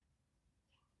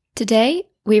Today,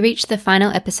 we reach the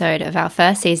final episode of our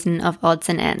first season of Odds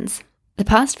and Ends. The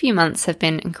past few months have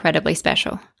been incredibly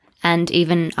special, and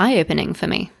even eye-opening for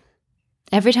me.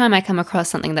 Every time I come across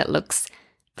something that looks,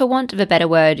 for want of a better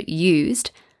word,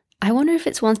 used, I wonder if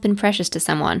it's once been precious to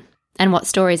someone, and what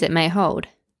stories it may hold.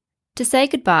 To say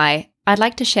goodbye, I'd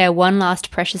like to share one last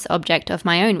precious object of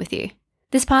my own with you.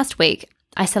 This past week,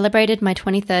 I celebrated my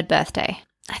 23rd birthday.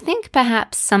 I think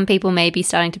perhaps some people may be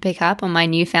starting to pick up on my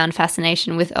newfound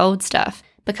fascination with old stuff,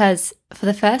 because for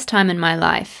the first time in my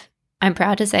life, I'm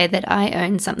proud to say that I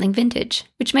own something vintage,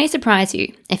 which may surprise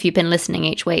you if you've been listening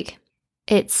each week.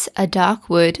 It's a dark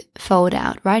wood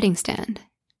fold-out writing stand.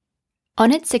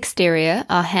 On its exterior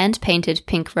are hand-painted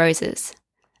pink roses,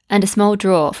 and a small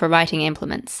drawer for writing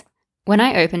implements. When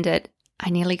I opened it,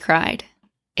 I nearly cried.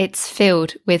 It's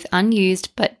filled with unused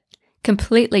but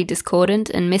completely discordant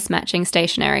and mismatching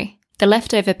stationery. The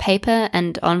leftover paper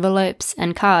and envelopes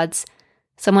and cards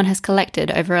someone has collected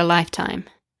over a lifetime.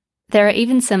 There are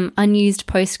even some unused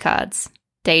postcards,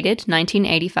 dated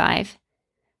 1985,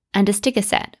 and a sticker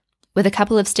set, with a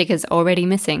couple of stickers already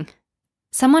missing.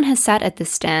 Someone has sat at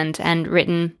this stand and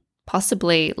written,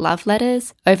 possibly love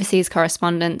letters, overseas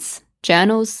correspondence,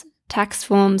 journals, tax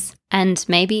forms, and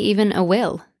maybe even a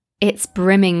will. It's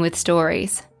brimming with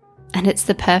stories, and it's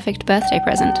the perfect birthday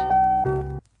present.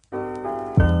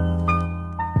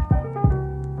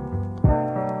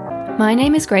 My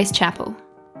name is Grace Chappell,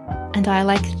 and I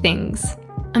like things.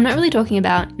 I'm not really talking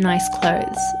about nice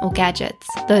clothes or gadgets,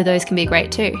 though those can be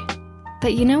great too.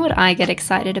 But you know what I get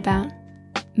excited about?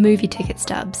 Movie ticket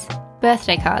stubs,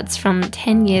 birthday cards from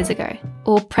 10 years ago,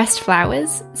 or pressed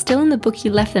flowers still in the book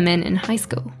you left them in high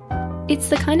school. It's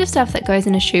the kind of stuff that goes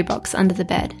in a shoebox under the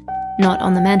bed, not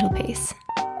on the mantelpiece.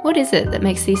 What is it that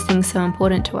makes these things so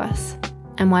important to us?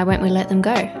 And why won't we let them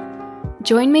go?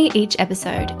 Join me each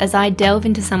episode as I delve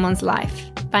into someone's life,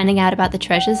 finding out about the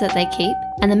treasures that they keep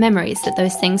and the memories that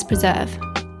those things preserve.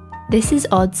 This is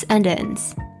Odds and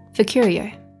Ends for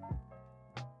Curio.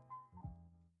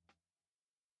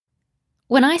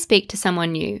 When I speak to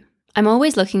someone new, I'm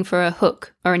always looking for a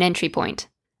hook or an entry point,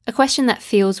 a question that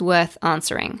feels worth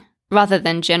answering, rather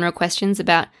than general questions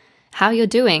about how you're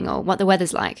doing or what the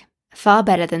weather's like. Far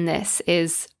better than this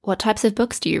is, what types of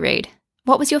books do you read?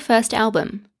 What was your first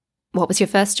album? What was your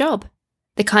first job?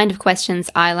 The kind of questions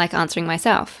I like answering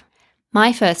myself.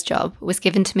 My first job was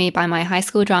given to me by my high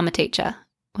school drama teacher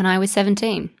when I was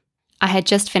 17. I had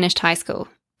just finished high school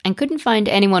and couldn't find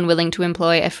anyone willing to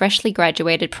employ a freshly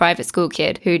graduated private school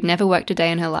kid who'd never worked a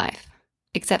day in her life,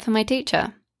 except for my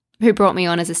teacher, who brought me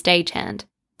on as a stagehand.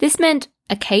 This meant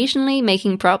occasionally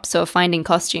making props or finding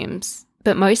costumes,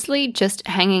 but mostly just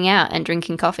hanging out and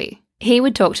drinking coffee. He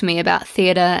would talk to me about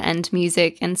theatre and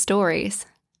music and stories,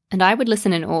 and I would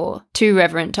listen in awe, too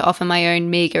reverent to offer my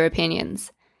own meagre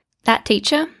opinions. That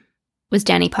teacher was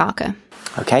Danny Parker.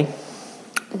 Okay.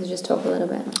 Let's just talk a little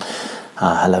bit.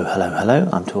 Hello.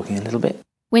 I'm talking a little bit.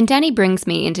 When Danny brings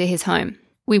me into his home,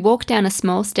 we walk down a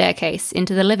small staircase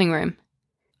into the living room.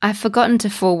 I've forgotten to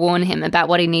forewarn him about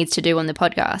what he needs to do on the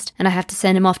podcast, and I have to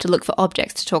send him off to look for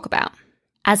objects to talk about.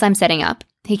 As I'm setting up,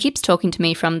 he keeps talking to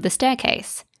me from the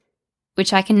staircase,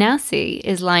 which I can now see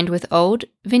is lined with old,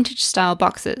 vintage-style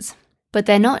boxes. But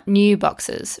they're not new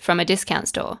boxes from a discount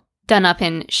store, done up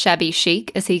in shabby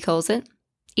chic, as he calls it.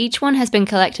 Each one has been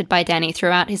collected by Danny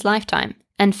throughout his lifetime,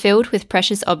 and filled with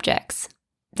precious objects.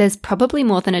 There's probably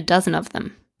more than a dozen of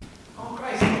them. Oh,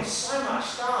 Grace, I've got so much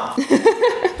stuff. Look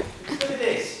at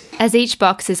this. As each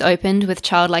box is opened with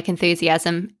childlike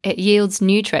enthusiasm, it yields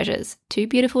new treasures, too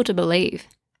beautiful to believe.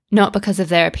 Not because of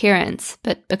their appearance,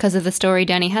 but because of the story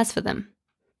Danny has for them.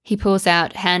 He pulls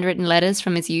out handwritten letters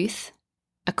from his youth,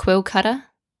 a quill cutter,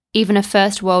 even a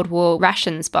First World War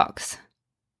rations box.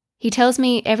 He tells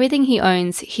me everything he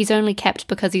owns he's only kept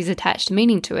because he's attached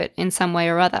meaning to it in some way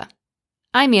or other.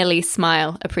 I merely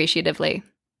smile appreciatively.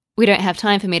 We don't have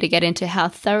time for me to get into how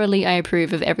thoroughly I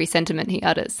approve of every sentiment he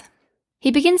utters.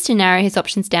 He begins to narrow his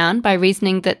options down by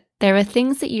reasoning that there are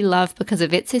things that you love because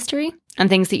of its history, and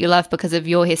things that you love because of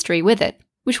your history with it,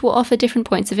 which will offer different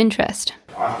points of interest.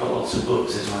 I've got lots of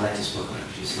books. There's my latest book I'm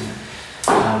producing.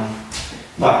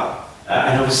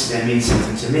 And obviously they mean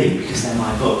something to me because they're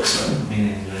my books, so I don't mean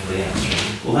anything to anybody else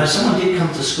really. Although someone did come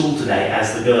to school today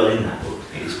as the girl in that book.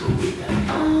 It was called With Danny.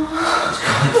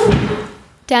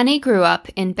 Danny grew up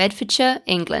in Bedfordshire,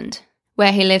 England,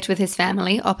 where he lived with his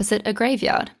family opposite a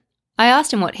graveyard. I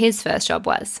asked him what his first job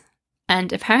was,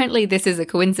 and apparently this is a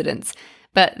coincidence,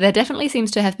 but there definitely seems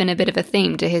to have been a bit of a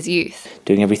theme to his youth.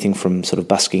 Doing everything from sort of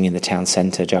busking in the town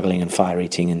centre, juggling and fire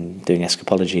eating and doing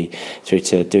escapology, through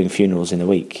to doing funerals in the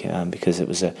week, because it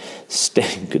was a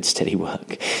good steady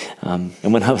work.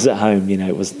 And when I was at home,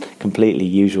 it was completely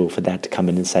usual for Dad to come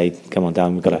in and say, "Come on,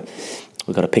 Dan, we've got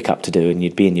a pick-up to do," and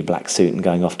you'd be in your black suit and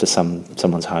going off to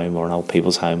someone's home or an old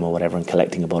people's home or whatever and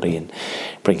collecting a body and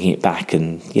bringing it back,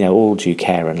 and all due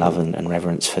care and love and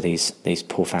reverence for these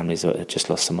poor families that had just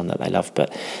lost someone that they loved.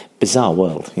 But bizarre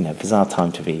world, bizarre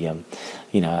time to be a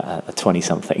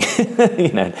 20-something.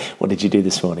 What did you do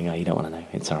this morning? Oh, you don't want to know.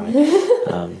 It's all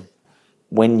right.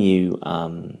 When you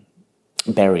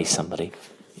bury somebody,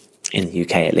 in the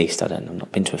UK at least, I've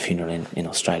not been to a funeral in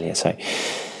Australia, so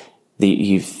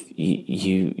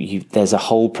there's a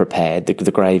hole prepared,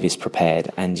 the grave is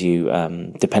prepared, and you,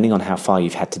 depending on how far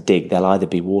you've had to dig, there'll either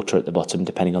be water at the bottom,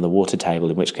 depending on the water table,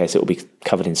 in which case it will be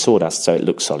covered in sawdust, so it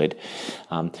looks solid.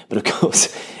 But of course,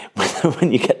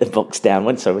 when you get the box down,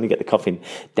 when you get the coffin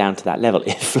down to that level,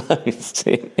 it floats,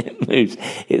 it moves,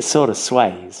 it sort of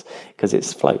sways, because it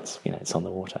floats, it's on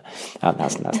the water.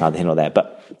 That's neither here nor there,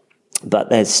 but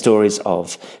there's stories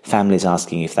of families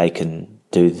asking if they can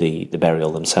do the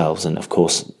burial themselves, and of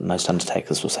course most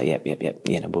undertakers will say yep,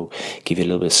 we'll give you a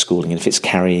little bit of schooling, and if it's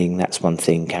carrying, that's one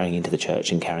thing. Carrying into the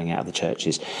church and carrying out of the church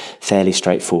is fairly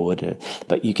straightforward,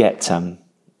 but you get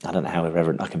I don't know how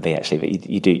irreverent I can be actually, but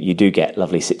you do get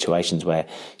lovely situations where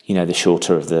the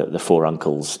shorter of the four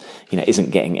uncles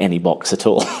isn't getting any box at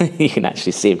all. You can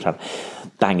actually see him trying to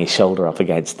bang his shoulder up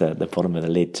against the bottom of the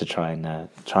lid to try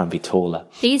and be taller.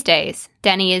 These days,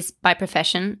 Danny is, by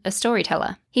profession, a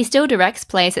storyteller. He still directs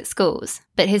plays at schools,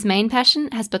 but his main passion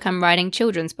has become writing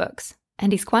children's books,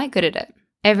 and he's quite good at it.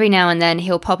 Every now and then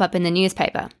he'll pop up in the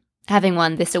newspaper, having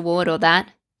won this award or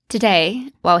that. Today,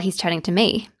 while he's chatting to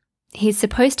me, he's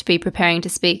supposed to be preparing to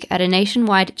speak at a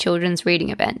nationwide children's reading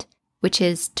event, which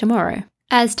is tomorrow.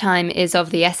 As time is of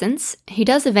the essence, he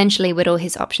does eventually whittle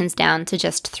his options down to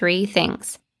just 3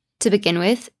 things. To begin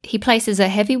with, he places a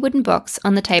heavy wooden box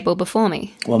on the table before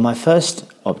me. Well, my first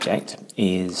object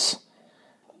is,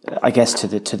 I guess, to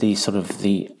the sort of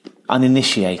the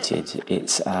uninitiated,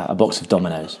 it's a box of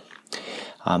dominoes.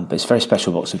 But it's a very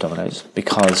special box of dominoes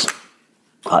because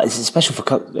it's special for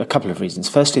a couple of reasons.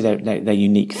 Firstly, they're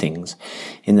unique things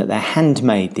in that they're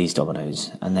handmade, these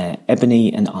dominoes, and they're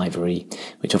ebony and ivory,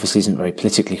 which obviously isn't very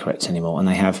politically correct anymore, and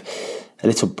they have a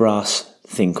little brass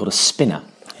thing called a spinner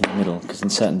in the middle, because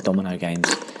in certain domino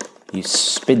games you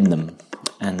spin them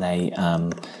and they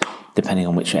depending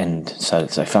on which end, so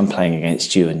if I'm playing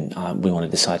against you and we want to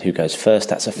decide who goes first,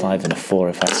 that's a 5 and a 4.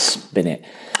 If I spin it,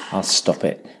 I'll stop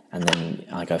it and then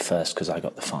I go first because I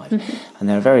got the 5. Mm-hmm. And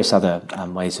there are various other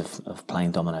ways of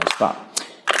playing dominoes, but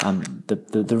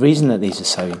the reason that these are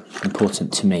so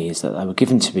important to me is that they were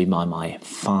given to me by my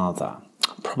father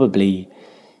probably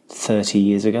 30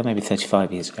 years ago, maybe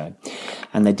 35 years ago,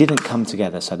 and they didn't come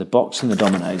together. So the box and the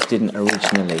dominoes didn't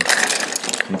originally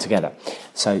come together.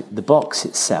 So the box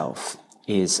itself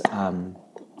is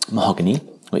mahogany,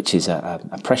 which is a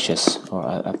precious or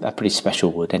a pretty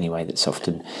special wood anyway, that's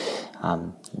often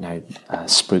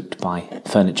spruiked by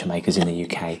furniture makers in the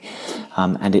UK,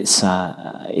 and it's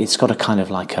got a kind of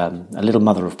like a little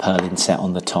mother of pearl inset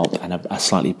on the top and a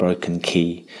slightly broken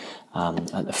key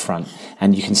at the front,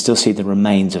 and you can still see the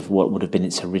remains of what would have been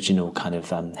its original kind of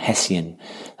Hessian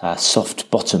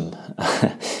soft bottom,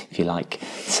 if you like,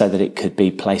 so that it could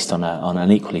be placed on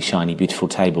an equally shiny, beautiful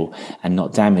table and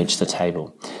not damage the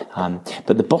table.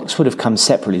 But the box would have come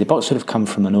separately. The box would have come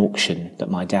from an auction that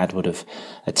my dad would have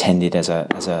attended as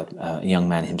a young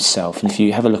man himself. And if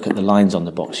you have a look at the lines on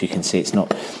the box, you can see it's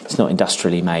not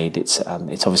industrially made. It's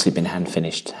obviously been hand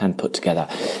finished, hand put together,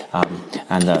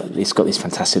 and it's got these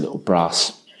fantastic little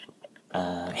brass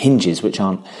hinges which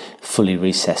aren't fully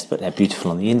recessed, but they're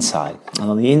beautiful on the inside. And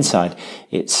on the inside,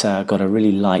 it's got a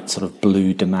really light sort of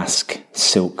blue damask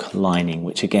silk lining,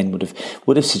 which again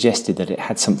would have suggested that it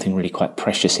had something really quite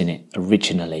precious in it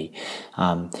originally.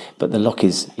 But the lock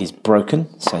is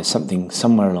broken, so something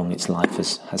somewhere along its life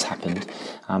has happened.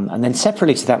 And then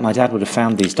separately to that, my dad would have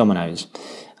found these dominoes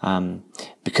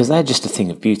because they're just a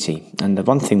thing of beauty. And the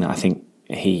one thing that I think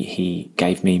he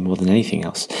gave me more than anything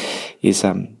else is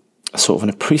a sort of an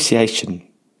appreciation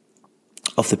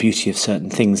of the beauty of certain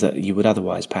things that you would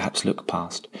otherwise perhaps look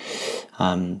past.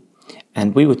 And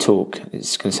we would talk,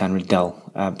 it's going to sound really dull,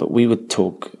 but we would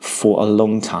talk for a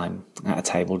long time at a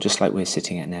table, just like we're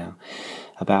sitting at now,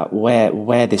 about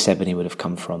where this ebony would have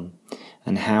come from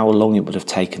and how long it would have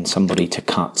taken somebody to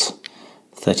cut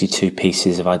 32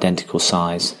 pieces of identical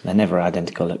size. They're never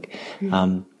identical, look.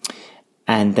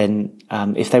 And then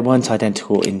if they weren't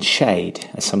identical in shade,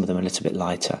 as some of them are a little bit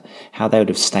lighter, how they would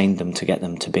have stained them to get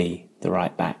them to be the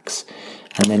right backs.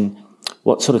 And then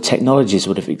what sort of technologies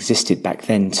would have existed back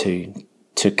then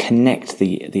to connect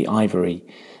the ivory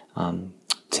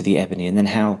to the ebony, and then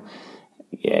how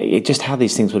just how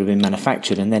these things would have been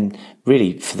manufactured, and then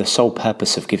really for the sole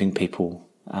purpose of giving people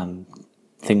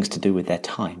things to do with their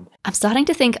time. I'm starting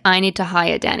to think I need to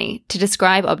hire Danny to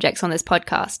describe objects on this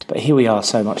podcast. But here we are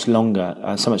so much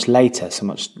longer, so much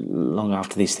longer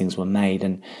after these things were made,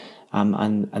 and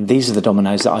these are the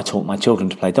dominoes that I taught my children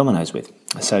to play dominoes with.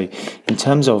 So in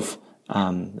terms of,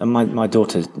 and my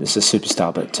daughter is a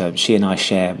superstar, but she and I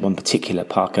share one particular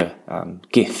Parker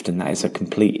gift, and that is a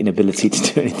complete inability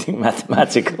to do anything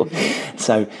mathematical.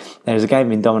 So there's a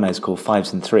game in dominoes called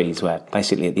fives and threes, where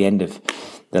basically at the end of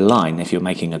the line, if you're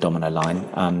making a domino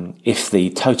line, if the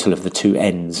total of the two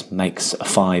ends makes a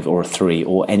 5 or a 3,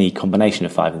 or any combination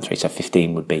of 5 and 3, so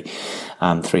 15 would be 3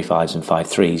 5s and 5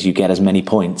 3s, you get as many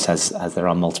points as there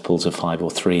are multiples of 5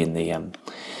 or 3 in the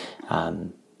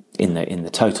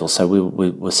total. So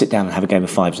we'll sit down and have a game of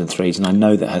 5s and 3s, and I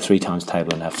know that her 3 times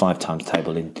table and her 5 times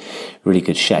table in really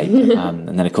good shape.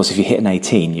 And then of course if you hit an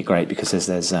 18, you're great, because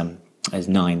there's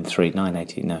 9 3 9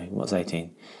 18. No, what's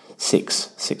 18?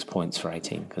 6 points for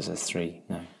 18, because there's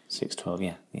 6 12.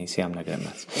 Yeah, you see, I'm no good at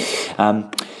maths.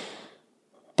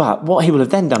 But what he will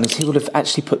have then done is he will have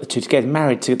actually put the two together,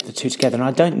 married the two together, and I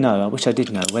don't know, I wish I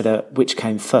did know which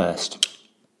came first,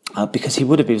 because he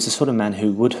was the sort of man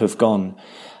who would have gone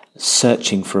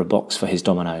searching for a box for his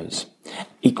dominoes.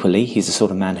 Equally, he's the sort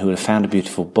of man who would have found a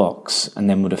beautiful box and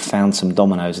then would have found some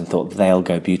dominoes and thought, they'll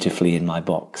go beautifully in my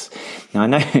box. Now, I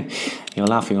know you're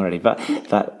laughing already, but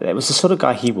it was the sort of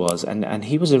guy he was, and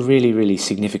he was a really, really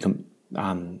significant,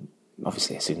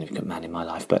 obviously a significant man in my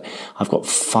life, but I've got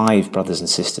 5 brothers and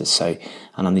sisters, and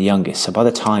I'm the youngest. So by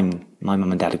the time my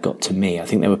mum and dad had got to me, I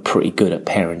think they were pretty good at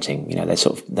parenting. You know,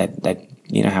 they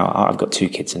you know how I've got 2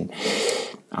 kids, and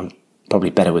I'm probably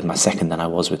better with my second than I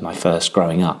was with my first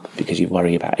growing up, because you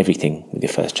worry about everything with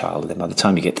your first child, and then by the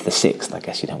time you get to the 6th, I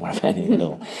guess you don't worry about anything at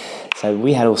all. So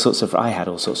I had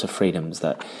all sorts of freedoms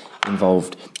that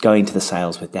involved going to the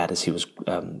sales with Dad as he was,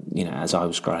 as I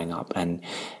was growing up, and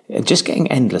just getting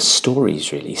endless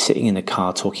stories, really, sitting in the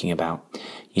car talking about,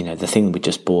 the thing we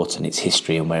just bought and its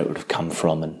history and where it would have come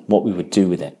from and what we would do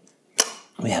with it.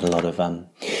 We had a lot of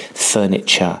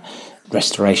furniture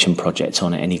restoration projects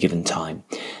on at any given time,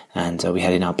 and we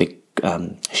had in our big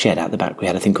shed out the back, we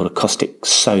had a thing called a caustic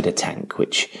soda tank,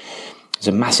 which is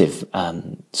a massive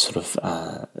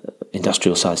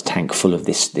industrial sized tank full of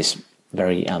this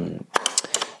very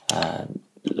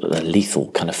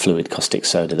lethal kind of fluid caustic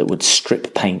soda that would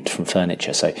strip paint from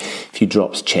furniture. So if you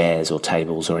dropped chairs or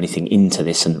tables or anything into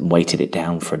this and weighted it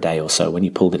down for a day or so, when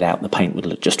you pulled it out, the paint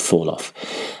would just fall off.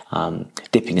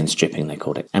 Dipping and stripping, they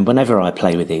called it. And whenever I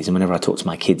play with these, and whenever I talk to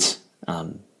my kids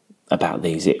about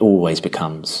these, it always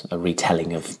becomes a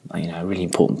retelling of a really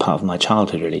important part of my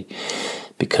childhood, really,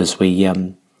 because we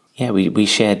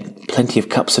shared plenty of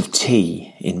cups of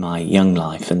tea in my young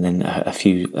life, and then a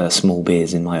few small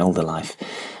beers in my older life,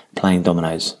 playing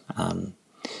dominoes.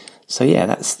 That's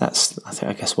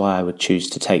I guess why I would choose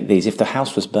to take these. If the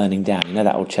house was burning down,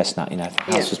 that old chestnut, if the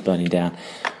house was burning down,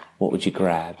 what would you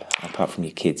grab apart from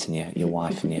your kids and your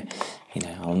wife and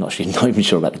I'm not even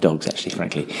sure about the dogs, actually,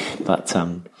 frankly,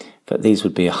 but these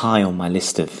would be high on my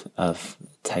list of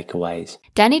takeaways.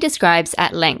 Danny describes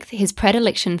at length his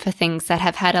predilection for things that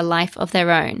have had a life of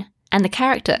their own, and the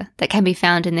character that can be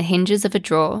found in the hinges of a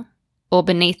drawer or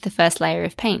beneath the first layer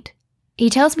of paint. He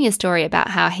tells me a story about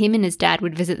how him and his dad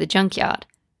would visit the junkyard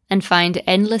and find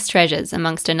endless treasures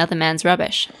amongst another man's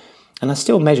rubbish. And I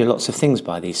still measure lots of things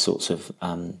by these sorts of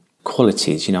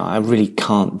qualities. I really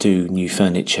can't do new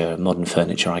furniture, modern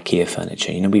furniture, IKEA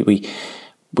furniture.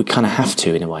 We kind of have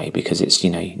to, in a way, because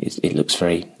it looks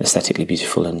very aesthetically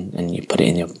beautiful, and you put it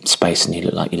in your space and you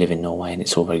look like you live in Norway, and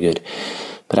it's all very good.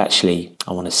 But actually,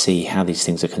 I want to see how these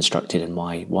things are constructed and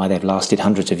why they've lasted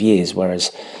hundreds of years,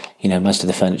 whereas most of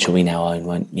the furniture we now own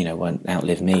won't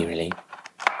outlive me, really.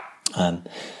 And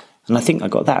I think I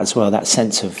got that as well, that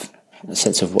sense of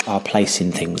our place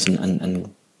in things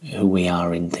and who we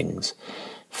are in things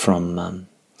from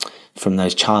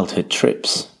those childhood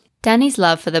trips. Danny's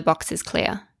love for the box is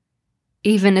clear.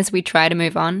 Even as we try to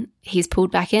move on, he's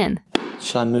pulled back in.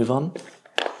 Shall I move on?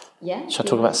 Yeah. Shall I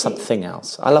talk about something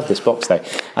else? I love this box, though.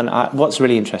 And what's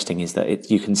really interesting is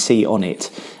that you can see on it,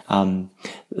 and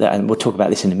we'll talk about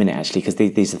this in a minute, actually, because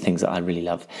these are things that I really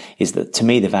love, is that, to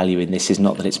me, the value in this is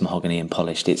not that it's mahogany and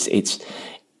polished.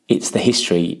 It's the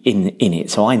history in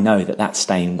it. So I know that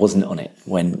stain wasn't on it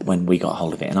when we got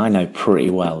hold of it. And I know pretty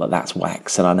well that that's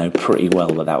wax. And I know pretty well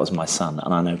that was my son.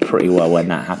 And I know pretty well when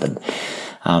that happened.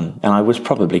 And I was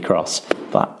probably cross.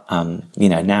 But,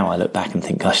 now I look back and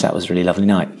think, gosh, that was a really lovely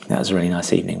night. That was a really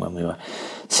nice evening when we were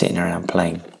sitting around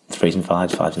playing 3s and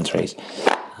 5s, 5s and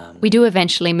 3s. We do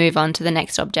eventually move on to the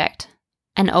next object.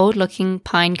 an old-looking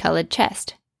pine-coloured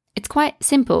chest. It's quite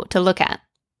simple to look at,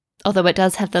 although it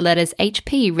does have the letters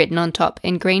HP written on top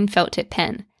in green felt-tip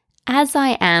pen. As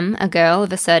I am a girl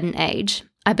of a certain age,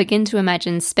 I begin to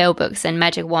imagine spellbooks and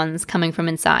magic wands coming from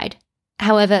inside.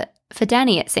 However, for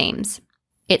Danny it seems,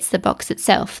 it's the box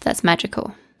itself that's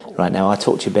magical. Right, now I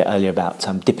talked to you a bit earlier about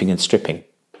dipping and stripping.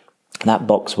 That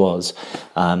box was,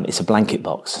 it's a blanket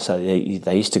box. So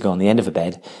they used to go on the end of a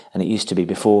bed, and it used to be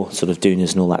before sort of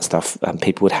doonas and all that stuff,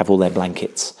 people would have all their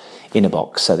blankets in a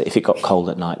box so that if it got cold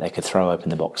at night, they could throw open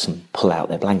the box and pull out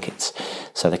their blankets.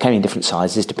 So they came in different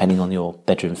sizes depending on your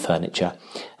bedroom furniture.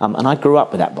 And I grew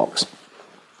up with that box.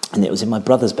 And it was in my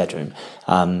brother's bedroom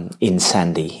in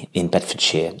Sandy in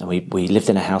Bedfordshire. And we lived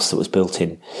in a house that was built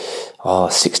in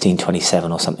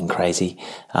 1627 or something crazy,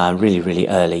 really, really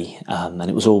early. And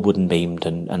it was all wooden beamed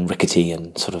and rickety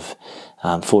and sort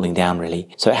of falling down,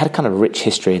 really. So it had a kind of rich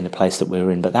history in the place that we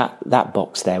were in. But that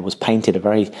box there was painted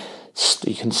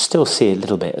you can still see a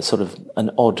little bit, a sort of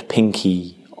an odd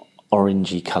pinky,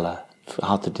 orangey colour,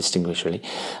 hard to distinguish, really.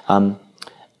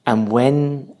 And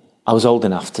when I was old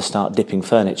enough to start dipping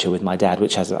furniture with my dad,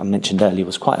 which, as I mentioned earlier,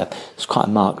 was quite a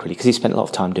mark, really, because he spent a lot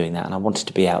of time doing that, and I wanted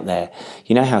to be out there.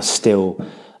 You know how still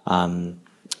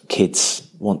kids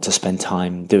want to spend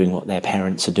time doing what their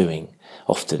parents are doing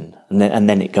often, and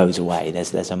then it goes away.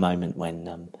 There's a moment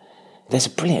when there's a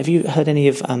brilliant. Have you heard any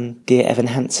of Dear Evan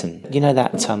Hansen? You know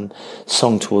that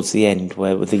song towards the end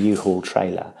with the U-Haul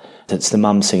trailer. That's the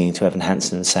mum singing to Evan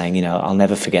Hansen and saying, you know, I'll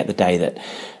never forget the day that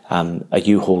a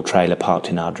U-Haul trailer parked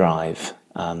in our drive,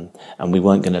 and we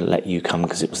weren't going to let you come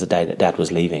because it was the day that Dad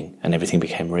was leaving and everything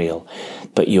became real.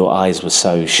 But your eyes were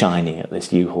so shining at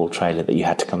this U-Haul trailer that you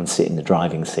had to come and sit in the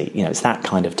driving seat. You know, it's that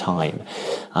kind of time.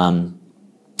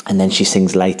 And then she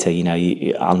sings later, you know,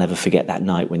 I'll never forget that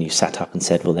night when you sat up and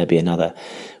said, will there be another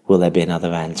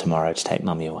van tomorrow to take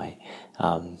Mummy away?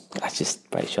 That just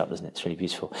breaks you up, doesn't it? It's really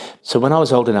beautiful. So when I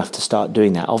was old enough to start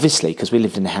doing that, obviously, because we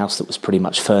lived in a house that was pretty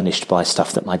much furnished by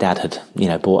stuff that my dad had, you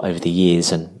know, bought over the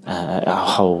years, and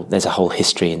there's a whole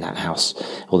history in that house,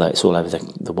 although it's all over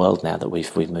the world now that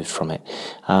we've moved from it.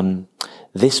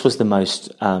 This was the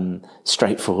most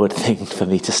straightforward thing for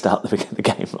me to start the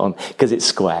game on, because it's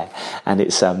square and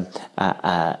it's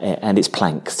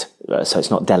planked, so it's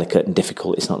not delicate and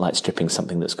difficult. It's not like stripping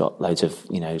something that's got loads of,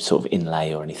 you know, sort of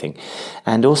inlay or anything.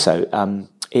 And also,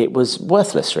 it was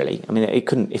worthless, really. I mean, it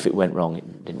couldn't. If it went wrong,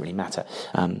 it didn't really matter.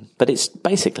 But it's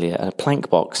basically a plank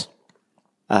box.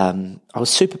 I was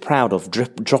super proud of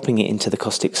dropping it into the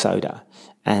caustic soda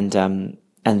and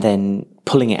then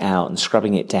pulling it out and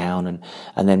scrubbing it down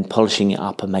and then polishing it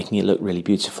up and making it look really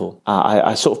beautiful.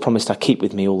 I sort of promised I'd keep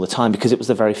with me all the time because it was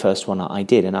the very first one I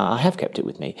did, and I have kept it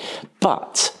with me.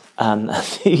 But a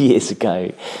few years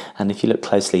ago, and if you look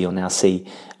closely, you'll now see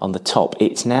on the top,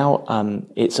 it's now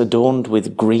it's adorned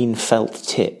with green felt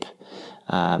tip,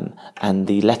 and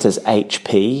the letters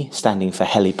HP standing for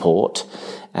heliport.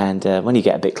 And when you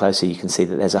get a bit closer, you can see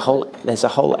that there's a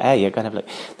whole area. Go and have a look.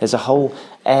 There's a whole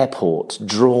airport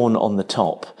drawn on the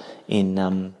top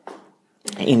in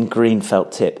green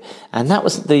felt tip, and that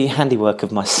was the handiwork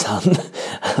of my son,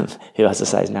 who, as I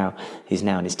say, he's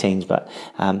now in his teens. But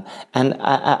and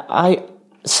I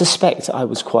suspect I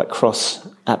was quite cross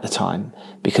at the time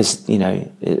because, you know,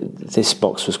 this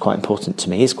box was quite important to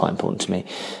me. Is quite important to me,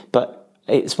 but.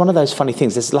 It's one of those funny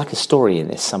things. There's like a story in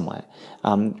this somewhere.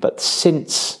 But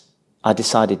since I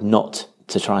decided not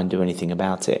to try and do anything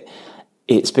about it,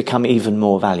 it's become even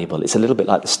more valuable. It's a little bit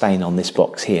like the stain on this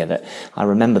box here, that I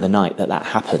remember the night that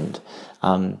happened.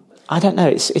 I don't know.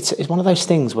 It's one of those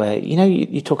things where, you know,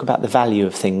 you talk about the value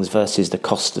of things versus the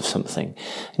cost of something,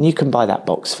 and you can buy that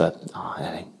box for I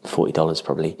don't know, $40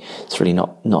 probably. It's really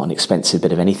not an expensive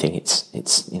bit of anything. It's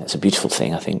you know, it's a beautiful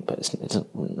thing, I think, but it doesn't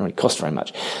really cost very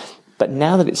much. But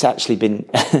now that it's actually been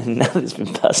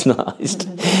personalised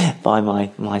by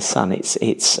my son,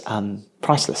 it's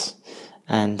priceless,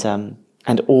 and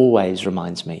always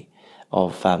reminds me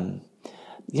of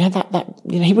you know that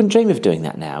you know, he wouldn't dream of doing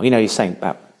that now. You know, you're saying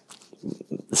about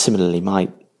similarly my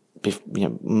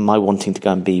wanting to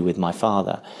go and be with my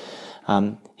father.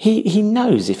 He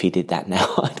knows if he did that now,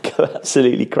 I'd go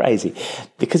absolutely crazy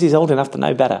because he's old enough to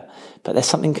know better. But there's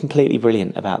something completely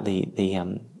brilliant about the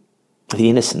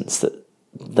innocence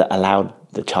that allowed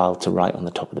the child to write on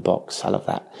the top of the box. I love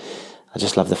that. I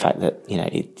just love the fact that, you know,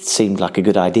 it seemed like a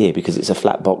good idea because it's a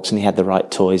flat box and he had the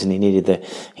right toys and he needed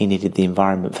the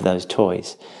environment for those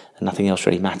toys, and nothing else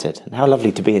really mattered. And how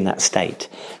lovely to be in that state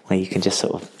where you can just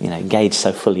sort of, you know, engage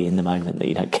so fully in the moment that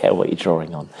you don't care what you're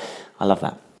drawing on. I love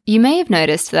that. You may have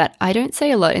noticed that I don't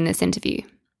say a lot in this interview.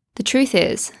 The truth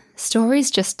is,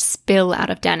 stories just spill out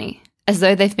of Danny, as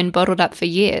though they've been bottled up for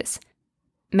years.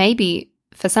 Maybe,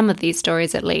 for some of these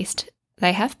stories at least,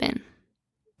 they have been.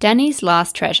 Danny's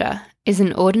last treasure is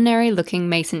an ordinary-looking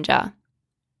mason jar,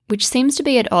 which seems to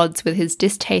be at odds with his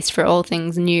distaste for all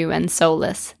things new and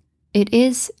soulless. It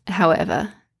is,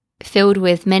 however, filled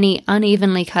with many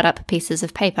unevenly cut up pieces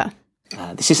of paper.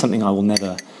 This is something I will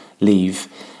never leave,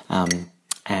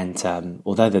 and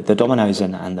although the dominoes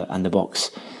and the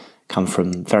box come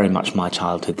from very much my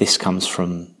childhood, this comes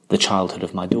from the childhood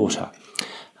of my daughter,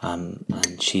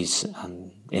 and she's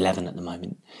 11 at the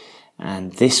moment.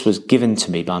 And this was given to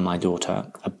me by my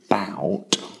daughter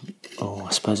about, I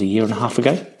suppose a year and a half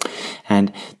ago.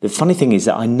 And the funny thing is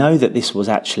that I know that this was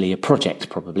actually a project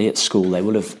probably at school. They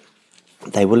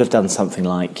will have done something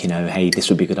like, hey, this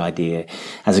would be a good idea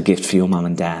as a gift for your mum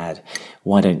and dad.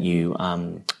 Why don't you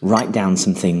write down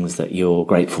some things that you're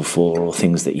grateful for, or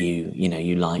things that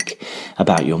you like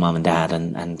about your mum and dad,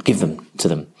 and give them to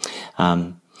them.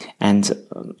 And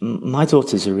my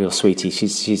daughter's a real sweetie. She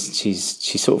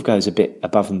sort of goes a bit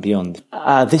above and beyond.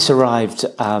 This arrived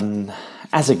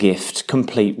as a gift,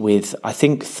 complete with, I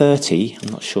think, 30, I'm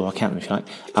not sure, I'll count them if you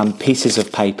like, pieces of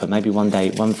paper, maybe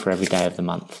one for every day of the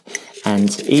month.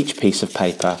 And each piece of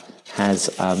paper has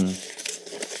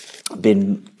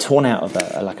been torn out of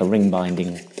a ring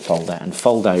binding folder and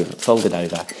folded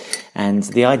over. And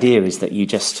the idea is that you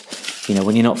just,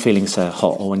 when you're not feeling so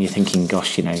hot, or when you're thinking,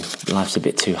 gosh, life's a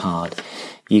bit too hard,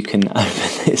 you can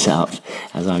open this up,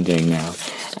 as I'm doing now,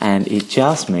 and it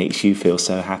just makes you feel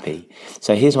so happy.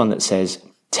 So here's one that says,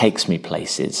 takes me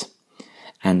places.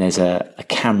 And there's a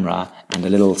camera and a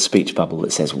little speech bubble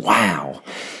that says, wow,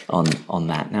 on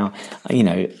that. Now,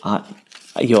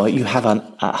 you have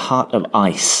a heart of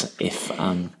ice if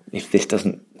this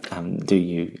doesn't do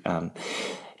you.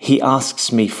 He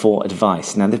asks me for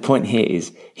advice. Now, the point here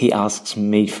is he asks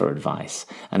me for advice.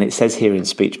 And it says here in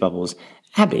speech bubbles,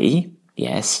 Abby,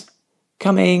 yes,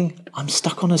 coming, I'm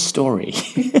stuck on a story.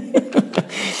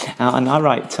 And I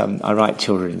write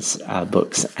children's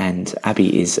books, and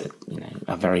Abby is,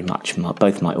 very much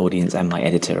both my audience and my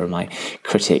editor and my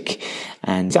critic.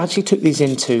 And I actually took these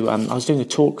into, I was doing a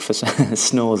talk for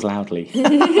Snores Loudly,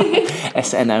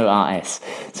 SNORS.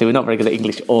 So we're not very good at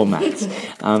English or maths.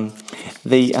 What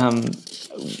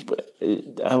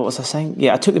was I saying?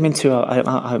 Yeah, I took them into,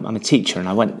 I'm a teacher, and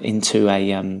I went into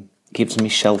gives me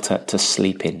shelter to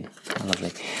sleep in. Oh,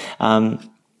 lovely.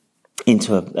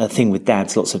 Into a thing with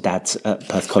dads, lots of dads at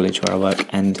Perth College where I work,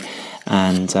 and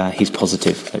he's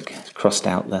positive, crossed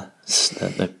out the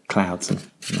clouds and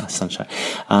nice sunshine.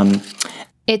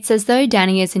 It's as though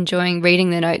Danny is enjoying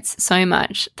reading the notes so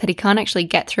much that he can't actually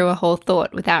get through a whole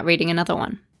thought without reading another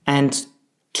one. And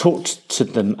talked to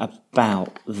them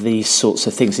about these sorts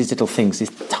of things, these little things, these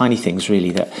tiny things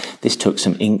really, that this took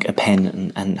some ink, a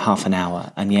pen and half an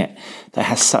hour, and yet that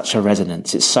has such a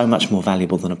resonance. It's so much more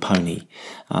valuable than a pony.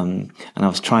 And I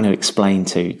was trying to explain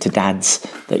to dads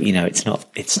that,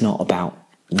 it's not about,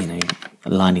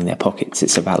 lining their pockets.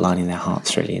 It's about lining their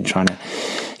hearts really, and trying to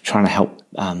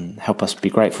help us be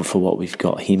grateful for what we've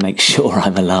got. He makes sure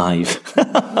I'm alive.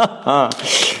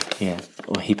 Yeah.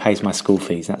 Well, he pays my school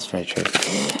fees, that's very true.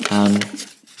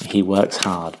 He works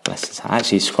hard, bless his heart.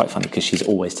 Actually, it's quite funny because she's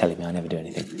always telling me I never do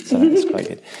anything, so that's quite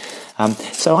good.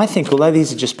 So I think, although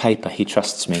these are just paper, he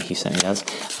trusts me, he certainly does.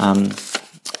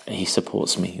 He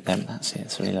supports me, that's it,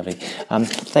 it's really lovely.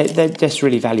 They're just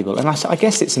really valuable, and I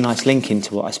guess it's a nice link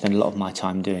into what I spend a lot of my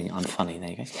time doing. I'm funny,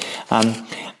 there you go.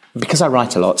 Because I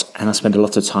write a lot, and I spend a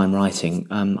lot of time writing,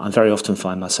 I very often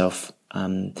find myself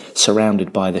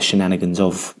surrounded by the shenanigans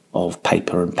of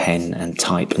paper and pen and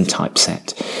type and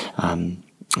typeset. And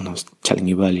I was telling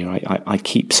you earlier, I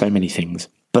keep so many things,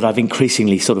 but I've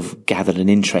increasingly sort of gathered an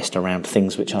interest around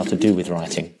things which are to do with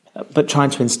writing, but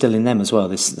trying to instill in them as well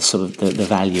this sort of the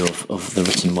value of the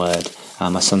written word.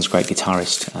 My son's a great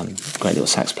guitarist, great little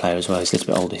sax player as well. He's a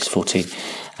little bit older, he's 14.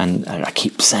 And I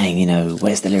keep saying,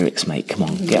 where's the lyrics, mate? Come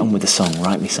on, get on with the song,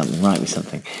 write me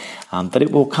something. But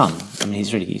it will come. I mean,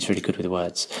 he's really good with the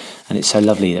words. And it's so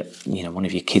lovely that, one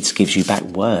of your kids gives you back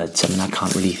words. I mean, I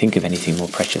can't really think of anything more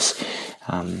precious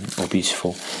or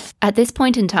beautiful. At this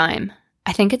point in time,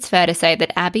 I think it's fair to say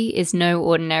that Abby is no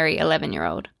ordinary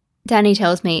 11-year-old. Danny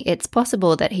tells me it's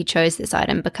possible that he chose this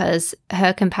item because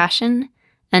her compassion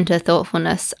and her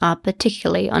thoughtfulness are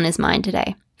particularly on his mind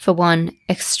today, for one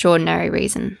extraordinary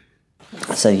reason.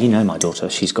 So my daughter,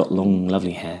 she's got long,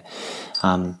 lovely hair.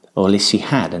 Or at least she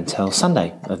had until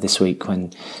Sunday of this week,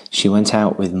 when she went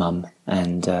out with Mum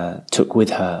and took with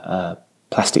her a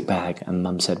plastic bag. And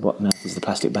Mum said, what on earth is the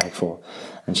plastic bag for?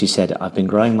 And she said, I've been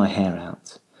growing my hair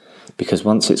out because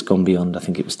once it's gone beyond, I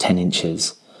think it was 10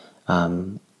 inches,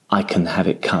 I can have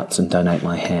it cut and donate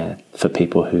my hair for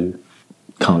people who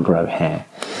can't grow hair.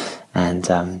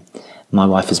 And my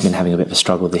wife has been having a bit of a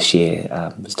struggle this year,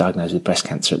 was diagnosed with breast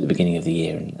cancer at the beginning of the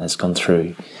year and has gone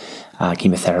through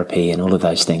chemotherapy and all of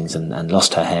those things and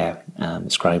lost her hair.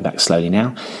 It's growing back slowly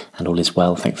now and all is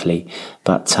well, thankfully.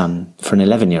 But for an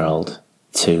 11-year-old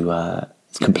to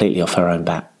completely off her own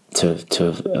bat, to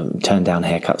have turned down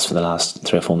haircuts for the last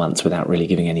 3 or 4 months without really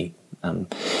giving any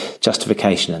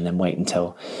justification, and then wait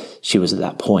until she was at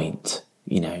that point,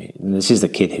 this is the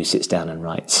kid who sits down and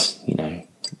writes,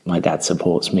 my dad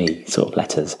supports me sort of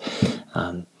letters,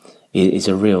 is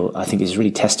a real, I think is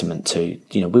really testament to,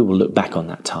 we will look back on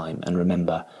that time and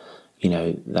remember,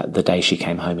 that the day she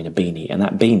came home in a beanie, and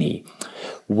that beanie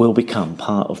will become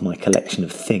part of my collection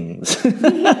of things.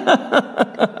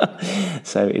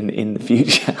 So in the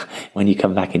future, when you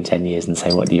come back in 10 years and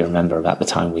say, what do you remember about the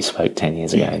time we spoke 10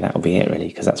 years ago? That'll be it, really,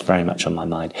 because that's very much on my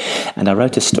mind. And I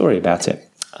wrote a story about it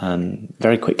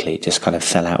very quickly. It just kind of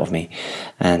fell out of me.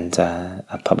 And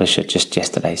a publisher just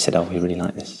yesterday said, we really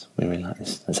like this.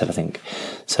 Let's have a think.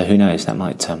 So who knows, that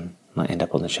might end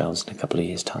up on the shelves in a couple of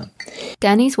years' time.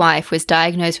 Danny's wife was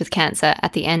diagnosed with cancer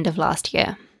at the end of last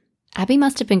year. Abby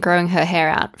must have been growing her hair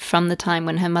out from the time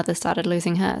when her mother started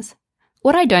losing hers.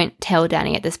 What I don't tell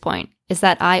Danny at this point is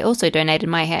that I also donated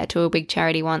my hair to a big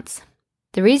charity once.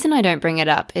 The reason I don't bring it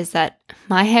up is that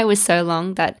my hair was so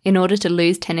long that in order to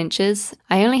lose 10 inches,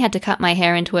 I only had to cut my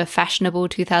hair into a fashionable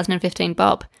 2015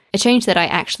 bob, a change that I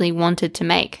actually wanted to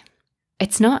make.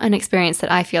 It's not an experience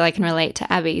that I feel I can relate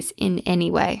to Abby's in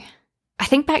any way. I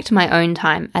think back to my own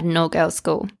time at an all-girls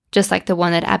school, just like the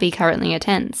one that Abby currently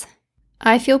attends.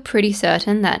 I feel pretty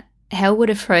certain that hell would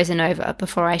have frozen over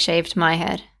before I shaved my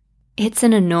head. It's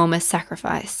an enormous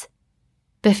sacrifice,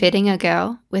 befitting a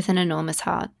girl with an enormous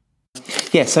heart.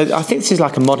 Yeah, so I think this is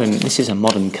a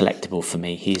modern collectible for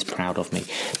me. He's proud of me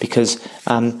because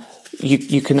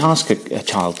you can ask a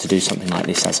child to do something like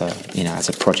this as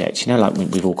a project. Like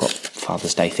we've all got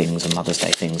Father's Day things and Mother's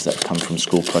Day things that come from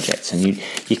school projects, and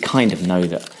you kind of know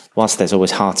that whilst there's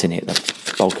always heart in it,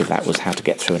 the bulk of that was how to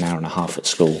get through an hour and a half at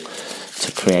school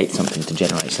to create something, to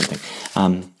generate something.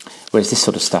 Whereas this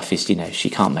sort of stuff is, she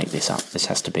can't make this up. This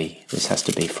has to be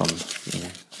from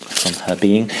her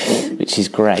being, which is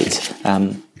great.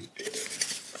 I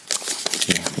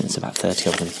think there's about 30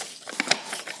 of them.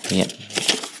 Yep.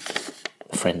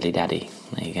 Friendly daddy.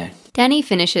 There you go. Danny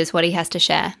finishes what he has to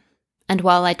share, and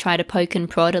while I try to poke and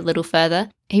prod a little further,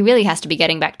 he really has to be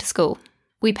getting back to school.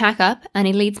 We pack up and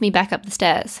he leads me back up the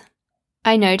stairs.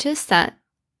 I notice that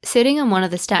sitting on one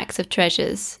of the stacks of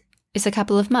treasures is a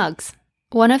couple of mugs.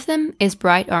 One of them is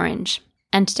bright orange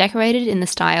and decorated in the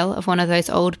style of one of those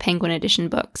old Penguin edition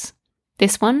books.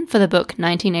 This one for the book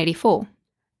 1984.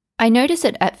 I notice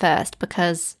it at first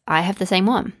because I have the same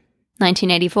one,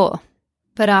 1984.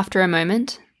 But after a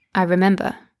moment, I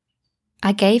remember.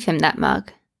 I gave him that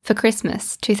mug for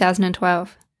Christmas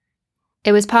 2012.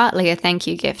 It was partly a thank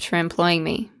you gift for employing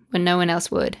me when no one else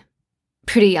would.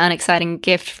 Pretty unexciting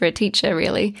gift for a teacher,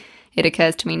 really, it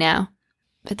occurs to me now.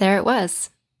 But there it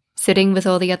was, sitting with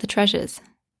all the other treasures.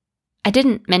 I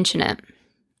didn't mention it.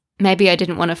 Maybe I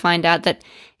didn't want to find out that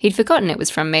he'd forgotten it was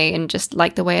from me and just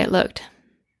liked the way it looked.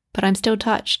 But I'm still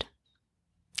touched.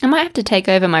 I might have to take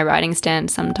over my writing stand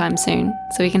sometime soon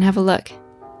so we can have a look.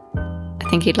 I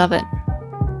think he'd love it.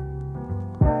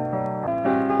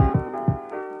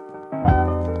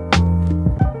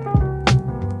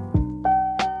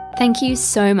 Thank you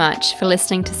so much for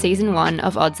listening to Season 1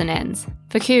 of Odds and Ends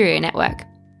for Curio Network.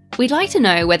 We'd like to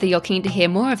know whether you're keen to hear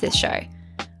more of this show,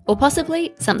 or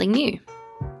possibly something new.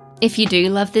 If you do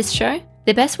love this show,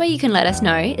 the best way you can let us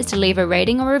know is to leave a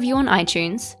rating or review on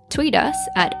iTunes, tweet us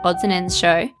at Odds and Ends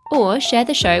Show, or share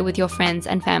the show with your friends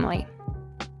and family.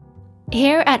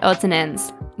 Here at Odds and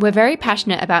Ends, we're very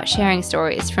passionate about sharing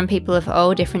stories from people of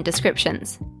all different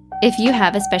descriptions. If you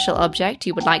have a special object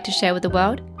you would like to share with the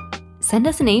world, send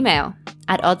us an email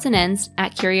at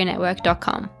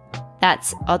oddsandends@curionetwork.com.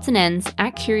 That's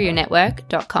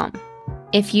oddsandends@curionetwork.com.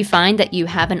 If you find that you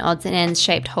have an odds and ends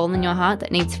shaped hole in your heart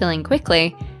that needs filling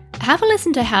quickly, have a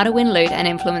listen to How to Win Loot and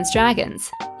Influence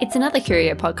Dragons. It's another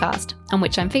Curio podcast on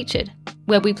which I'm featured,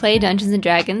 where we play Dungeons &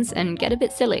 Dragons and get a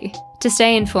bit silly. To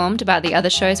stay informed about the other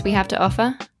shows we have to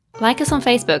offer, like us on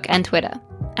Facebook and Twitter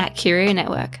at Curio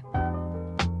Network.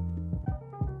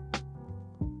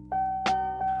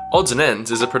 Odds and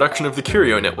Ends is a production of the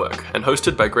Curio Network and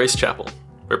hosted by Grace Chappell.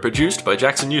 We're produced by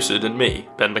Jackson Newsted and me,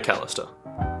 Ben McAllister.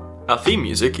 Our theme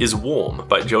music is Warm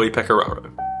by Joey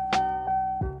Pecoraro.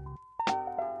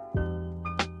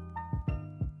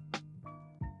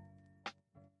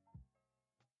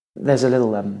 There's a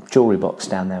little jewellery box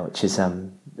down there, which is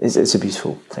It's a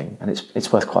beautiful thing, and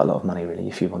it's worth quite a lot of money, really,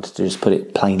 if you wanted to just put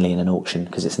it plainly in an auction,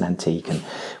 because it's an antique and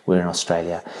we're in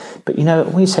Australia. But,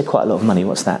 when you say quite a lot of money,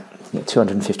 what's that?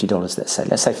 $250, let's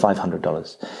say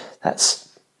 $500. That's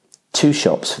 2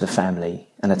 shops for the family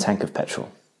and a tank of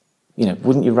petrol.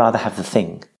 Wouldn't you rather have the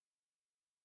thing